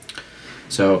standpoint.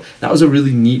 So that was a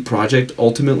really neat project.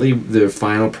 Ultimately, their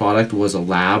final product was a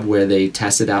lab where they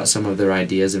tested out some of their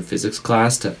ideas in physics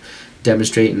class to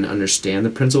demonstrate and understand the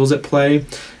principles at play.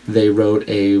 They wrote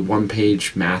a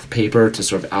one-page math paper to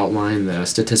sort of outline the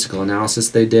statistical analysis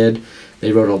they did.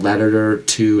 They wrote a letter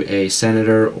to a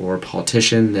senator or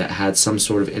politician that had some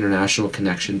sort of international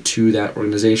connection to that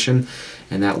organization,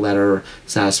 and that letter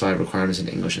satisfied requirements in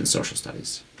English and social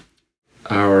studies.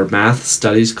 Our math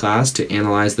studies class to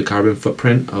analyze the carbon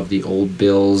footprint of the Old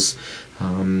Bills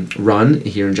run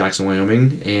here in Jackson,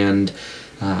 Wyoming, and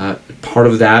part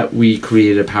of that, we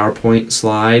created a PowerPoint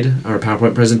slide or a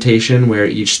PowerPoint presentation where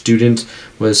each student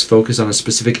was focused on a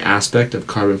specific aspect of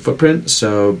carbon footprint.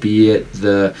 So be it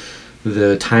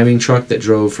the timing truck that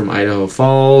drove from Idaho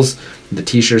Falls, the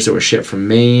t-shirts that were shipped from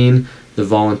Maine, the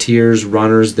volunteers,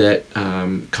 runners that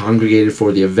congregated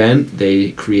for the event.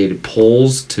 They created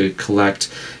polls to collect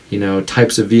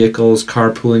types of vehicles,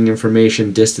 carpooling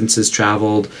information, distances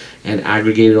traveled, and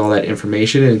aggregated all that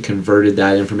information and converted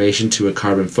that information to a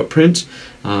carbon footprint.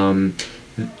 And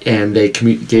they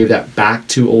gave that back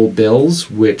to Old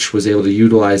Bills, which was able to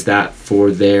utilize that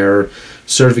for their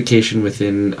certification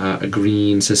within a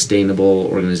green, sustainable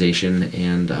organization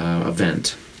and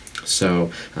event.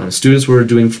 So students were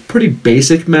doing pretty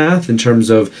basic math in terms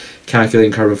of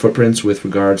calculating carbon footprints with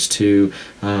regards to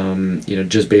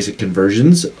just basic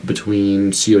conversions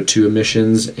between CO2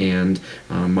 emissions and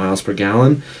miles per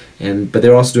gallon. But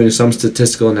they're also doing some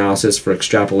statistical analysis for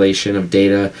extrapolation of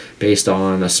data based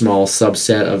on a small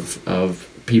subset of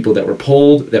people that were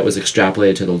polled that was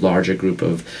extrapolated to the larger group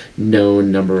of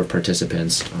known number of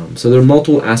participants. So there are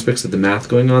multiple aspects of the math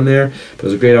going on there, but it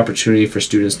was a great opportunity for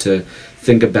students to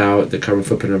think about the carbon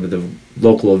footprint of the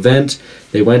local event.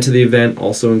 They went to the event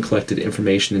also and collected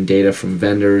information and data from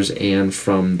vendors and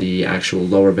from the actual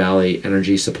Lower Valley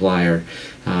energy supplier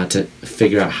to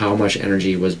figure out how much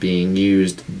energy was being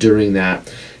used during that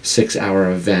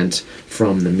 6-hour event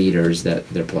from the meters that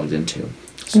they're plugged into.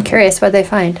 So, I'm curious what they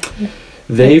find.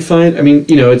 They find,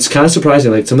 it's kind of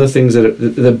surprising. Like some of the things that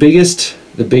the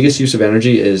biggest use of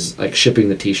energy is like shipping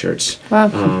the t-shirts. Wow.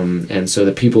 And so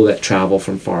the people that travel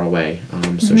from far away.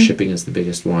 So shipping is the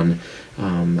biggest one,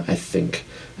 I think.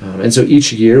 And so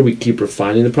each year we keep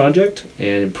refining the project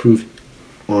and improve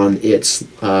on its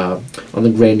on the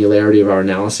granularity of our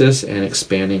analysis and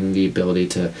expanding the ability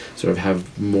to sort of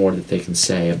have more that they can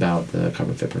say about the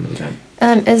carbon footprint of the event.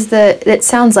 It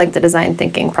sounds like the design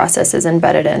thinking process is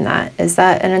embedded in that. Is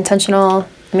that an intentional?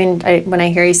 When I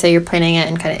hear you say you're planning it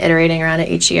and kind of iterating around it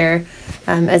each year,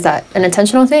 is that an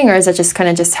intentional thing, or is it just kind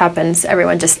of just happens?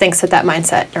 Everyone just thinks with that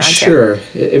mindset around here? Sure.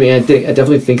 I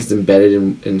definitely think it's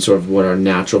embedded in sort of what are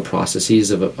natural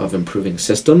processes of improving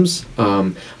systems.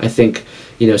 I think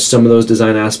some of those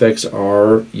design aspects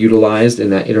are utilized in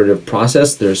that iterative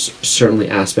process. There's certainly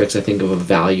aspects, I think, of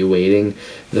evaluating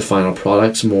the final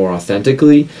products more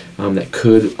authentically that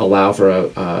could allow for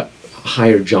a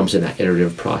higher jumps in that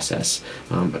iterative process.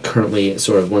 Currently,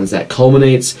 sort of once that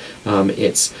culminates,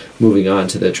 it's moving on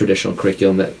to the traditional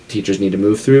curriculum that teachers need to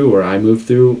move through, or I move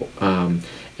through,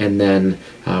 and then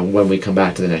when we come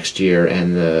back to the next year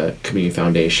and the Community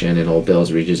Foundation and Old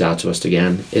Bills reaches out to us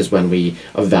again is when we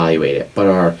evaluate it. But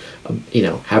our,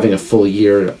 having a full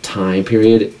year time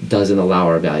period doesn't allow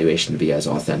our evaluation to be as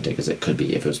authentic as it could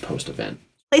be if it was post-event.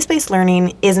 Place-based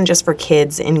learning isn't just for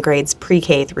kids in grades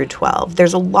pre-K through 12.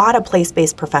 There's a lot of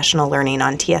place-based professional learning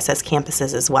on TSS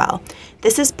campuses as well.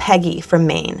 This is Peggy from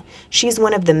Maine. She's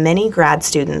one of the many grad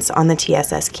students on the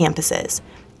TSS campuses.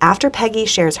 After Peggy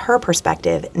shares her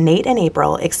perspective, Nate and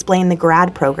April explain the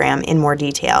grad program in more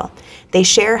detail. They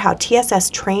share how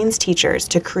TSS trains teachers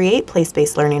to create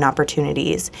place-based learning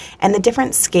opportunities and the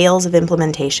different scales of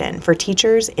implementation for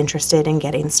teachers interested in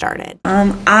getting started.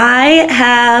 I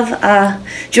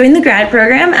have joined the grad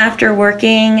program after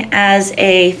working as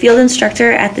a field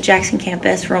instructor at the Jackson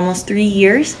campus for almost 3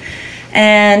 years.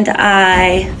 And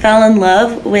I fell in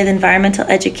love with environmental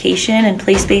education and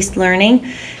place-based learning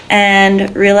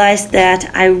and realized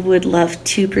that I would love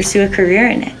to pursue a career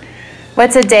in it.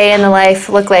 What's a day in the life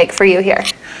look like for you here?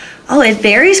 Oh, it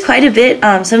varies quite a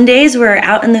bit. Some days we're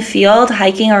out in the field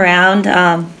hiking around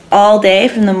all day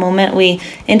from the moment we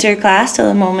enter class till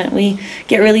the moment we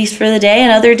get released for the day.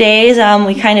 And other days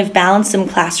we kind of balance some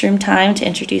classroom time to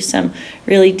introduce some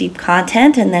really deep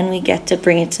content, and then we get to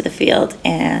bring it to the field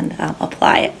and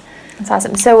apply it. That's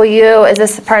awesome. So is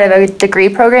this part of a degree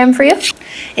program for you?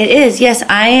 It is, yes.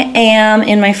 I am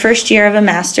in my first year of a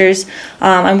master's.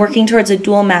 I'm working towards a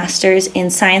dual master's in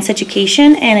science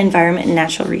education and environment and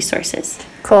natural resources.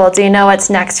 Cool. Do you know what's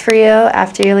next for you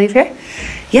after you leave here?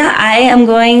 Yeah, I am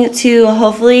going to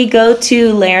hopefully go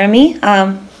to Laramie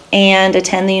and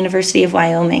attend the University of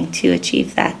Wyoming to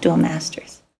achieve that dual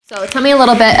master's. So tell me a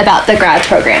little bit about the grad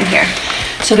program here.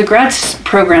 So the grad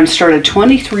program started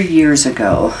 23 years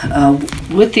ago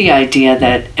with the idea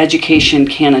that education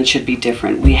can and should be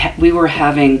different. We were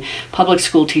having public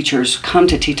school teachers come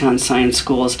to Teton Science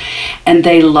Schools, and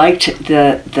they liked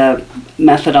the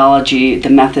methodology, the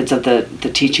methods of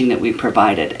the teaching that we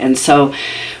provided. And so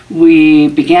we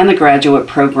began the graduate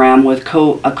program with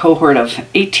a cohort of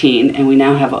 18, and we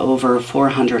now have over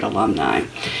 400 alumni.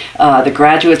 The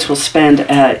graduates will spend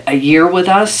a year with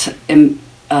us,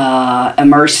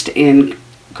 immersed in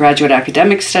graduate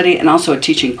academic study and also a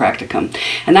teaching practicum.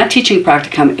 And that teaching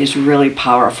practicum is really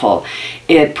powerful.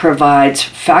 It provides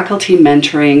faculty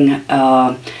mentoring,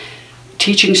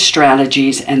 teaching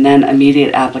strategies, and then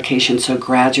immediate application so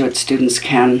graduate students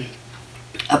can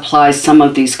apply some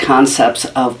of these concepts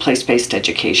of place-based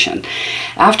education.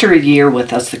 After a year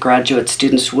with us, the graduate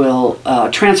students will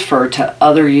transfer to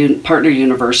other partner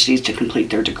universities to complete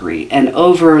their degree. And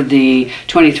over the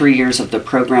 23 years of the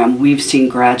program, we've seen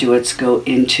graduates go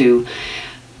into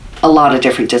a lot of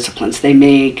different disciplines. They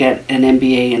may get an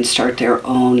MBA and start their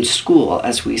own school,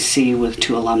 as we see with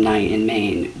 2 alumni in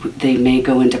Maine. They may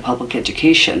go into public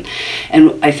education.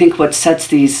 And I think what sets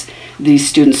these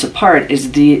students apart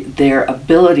is their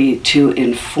ability to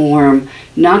inform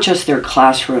not just their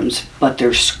classrooms, but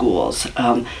their schools.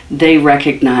 They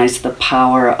recognize the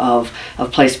power of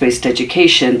place-based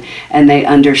education, and they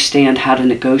understand how to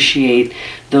negotiate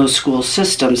those school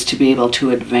systems to be able to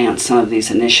advance some of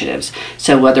these initiatives.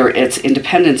 So whether it's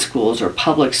independent schools or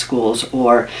public schools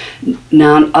or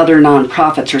other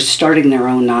nonprofits or starting their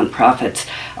own nonprofits,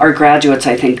 our graduates,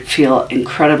 I think, feel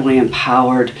incredibly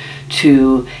empowered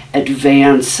to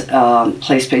advance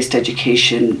place-based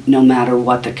education no matter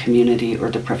what the community or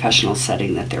the professional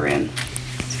setting that they're in.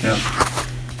 Yeah.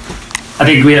 I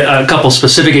think we had a couple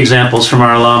specific examples from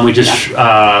our alum. We just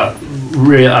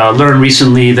learned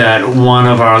recently that one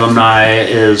of our alumni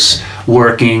is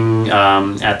working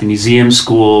at the museum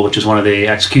school, which is one of the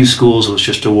XQ schools. It was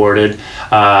just awarded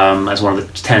as one of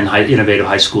the 10 innovative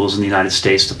high schools in the United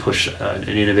States to push an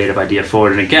innovative idea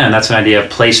forward. And again, that's an idea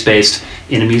of place-based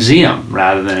in a museum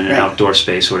rather than in an outdoor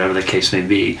space or whatever the case may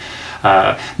be.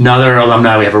 Another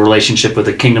alumni, we have a relationship with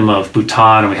the Kingdom of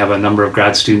Bhutan, and we have a number of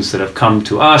grad students that have come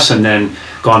to us and then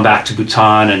gone back to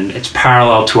Bhutan, and it's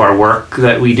parallel to our work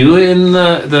that we do in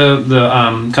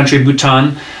the country of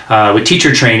Bhutan with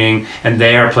teacher training, and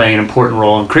they are playing an important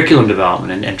role in curriculum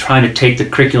development and trying to take the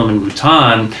curriculum in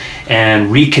Bhutan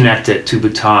and reconnect it to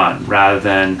Bhutan rather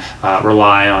than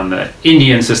rely on the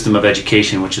Indian system of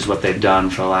education, which is what they've done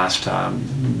for the last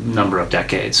number of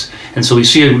decades. And so we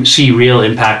see real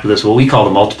impact with this. What we call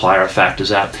the multiplier effect is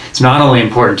that it's not only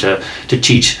important to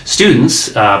teach students,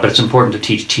 but it's important to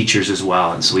teach teachers as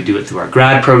well. And so we do it through our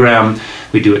grad program.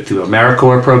 We do it through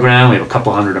AmeriCorps program. We have a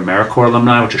couple hundred AmeriCorps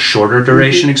alumni, which are shorter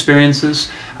duration experiences.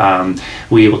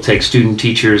 We will take student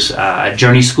teachers at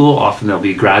Journey School. Often there'll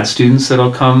be grad students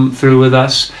that'll come through with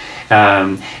us.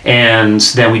 And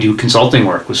then we do consulting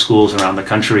work with schools around the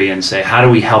country and say, how do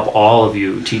we help all of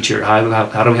you,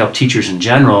 how do we help teachers in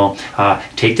general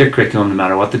take their curriculum, no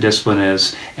matter what the discipline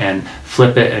is, and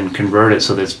flip it and convert it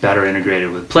so that it's better integrated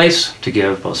with place to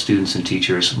give both students and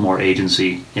teachers more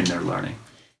agency in their learning.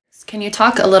 Can you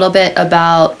talk a little bit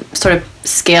about sort of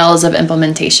scales of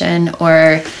implementation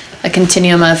or a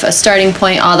continuum of a starting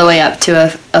point all the way up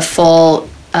to a full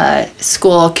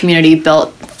school community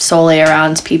built solely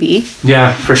around PBE?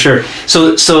 Yeah, for sure.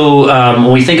 So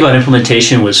when we think about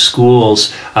implementation with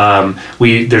schools,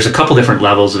 there's a couple different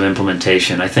levels of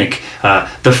implementation. I think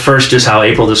the first is how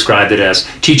April described it as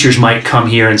teachers might come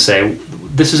here and say,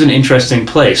 this is an interesting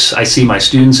place. I see my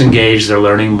students engaged, they're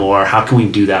learning more. How can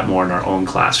we do that more in our own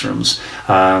classrooms?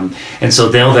 And so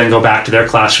they'll then go back to their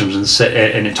classrooms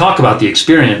and talk about the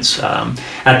experience.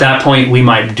 At that point, we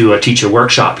might do a teacher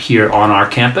workshop here on our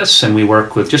campus, and we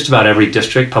work with just about every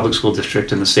district, public school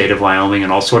district in the state of Wyoming,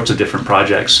 and all sorts of different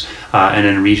projects and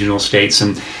in regional states,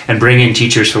 and bring in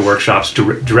teachers for workshops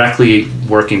directly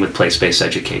working with place-based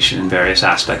education in various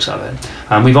aspects of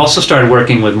it. We've also started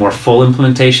working with more full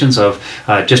implementations of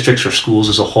districts or schools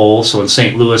as a whole. So in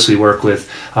St. Louis, we work with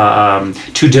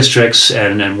 2 districts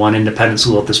and 1 independent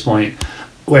school at this point,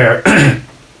 where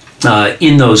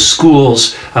in those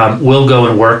schools, we'll go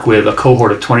and work with a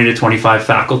cohort of 20 to 25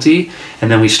 faculty, and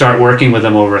then we start working with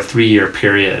them over a 3-year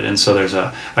period. And so there's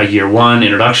a year 1,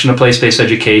 introduction to place-based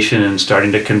education and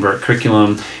starting to convert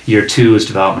curriculum. Year 2 is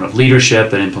development of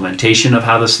leadership and implementation of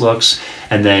how this looks.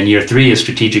 And then year 3 is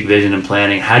strategic vision and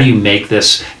planning. How do you make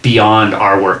this beyond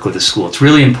our work with the school? It's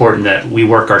really important that we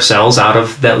work ourselves out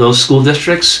of those school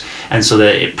districts, and so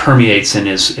that it permeates and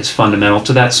is fundamental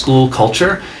to that school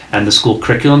culture and the school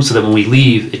curriculum, so that when we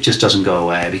leave, it just doesn't go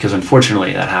away, because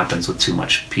unfortunately that happens with too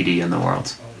much PD in the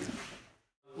world.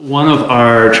 One of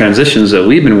our transitions that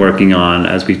we've been working on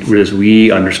as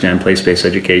we understand place-based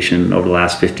education over the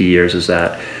last 50 years is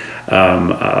that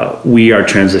we are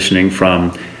transitioning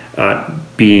from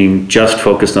being just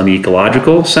focused on the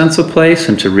ecological sense of place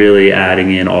into really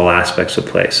adding in all aspects of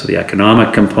place. So the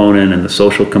economic component and the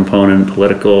social component,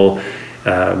 political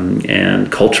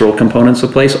and cultural components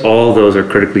of place, all of those are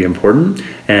critically important.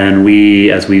 And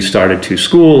we, as we've started 2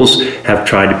 schools, have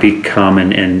tried to become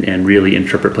and really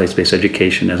interpret place-based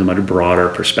education as a much broader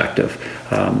perspective.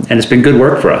 And it's been good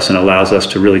work for us, and allows us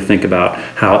to really think about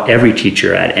how every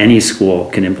teacher at any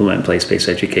school can implement place-based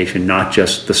education, not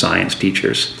just the science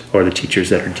teachers or the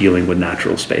teachers that are dealing with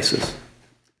natural spaces.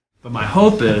 But my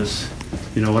hope is,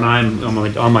 when I'm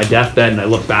on my deathbed and I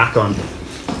look back on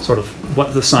sort of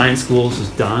what the science schools has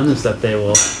done, is that they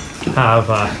will have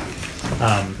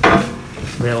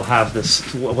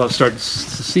we'll start to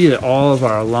see that all of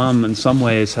our alum in some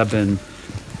ways have been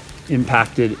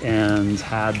impacted and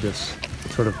had this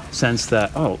sort of sense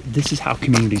that, oh, this is how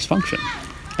communities function.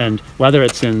 And whether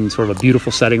it's in sort of a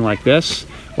beautiful setting like this,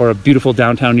 or a beautiful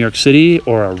downtown New York City,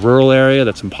 or a rural area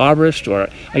that's impoverished, or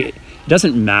it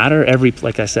doesn't matter.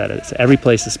 Like I said, every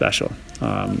place is special,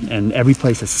 and every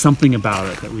place has something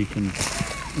about it that we can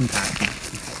impact.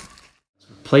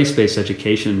 Place-based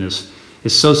education is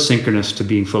so synchronous to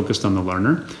being focused on the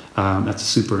learner. That's a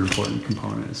super important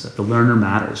component, is that the learner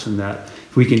matters, and that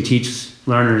if we can teach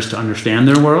learners to understand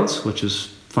their worlds, which is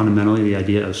fundamentally the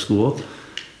idea of school,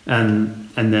 and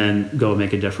then go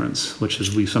make a difference, which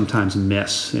is we sometimes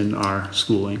miss in our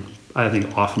schooling. I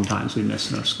think oftentimes we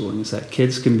miss in our schooling, is that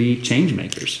kids can be change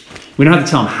makers. We don't have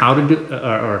to tell them how to do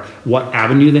or what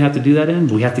avenue they have to do that in,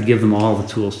 but we have to give them all the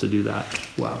tools to do that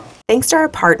well. Thanks to our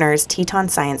partners, Teton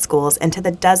Science Schools, and to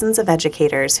the dozens of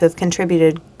educators who have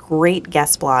contributed great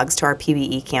guest blogs to our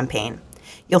PBE campaign.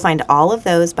 You'll find all of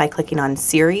those by clicking on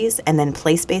Series and then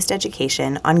Place-Based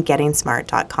Education on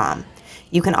gettingsmart.com.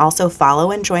 You can also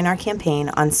follow and join our campaign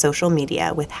on social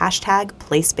media with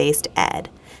 #PlaceBasedEd.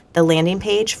 The landing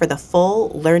page for the full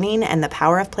Learning and the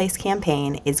Power of Place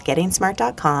campaign is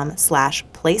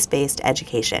gettingsmart.com/place-based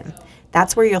education.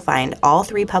 That's where you'll find all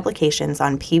 3 publications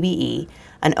on PBE,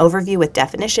 an overview with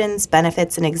definitions,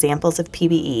 benefits, and examples of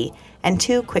PBE, and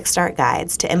 2 quick start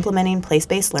guides to implementing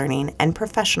place-based learning and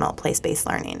professional place-based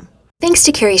learning. Thanks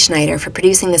to Carrie Schneider for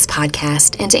producing this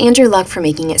podcast, and to Andrew Luck for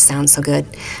making it sound so good.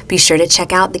 Be sure to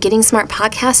check out the Getting Smart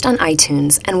podcast on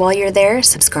iTunes, and while you're there,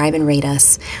 subscribe and rate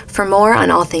us. For more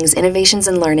on all things innovations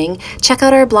and learning, check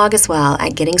out our blog as well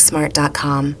at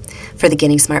gettingsmart.com. For the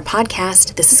Getting Smart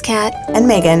podcast, this is Kat and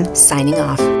Megan, signing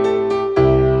off.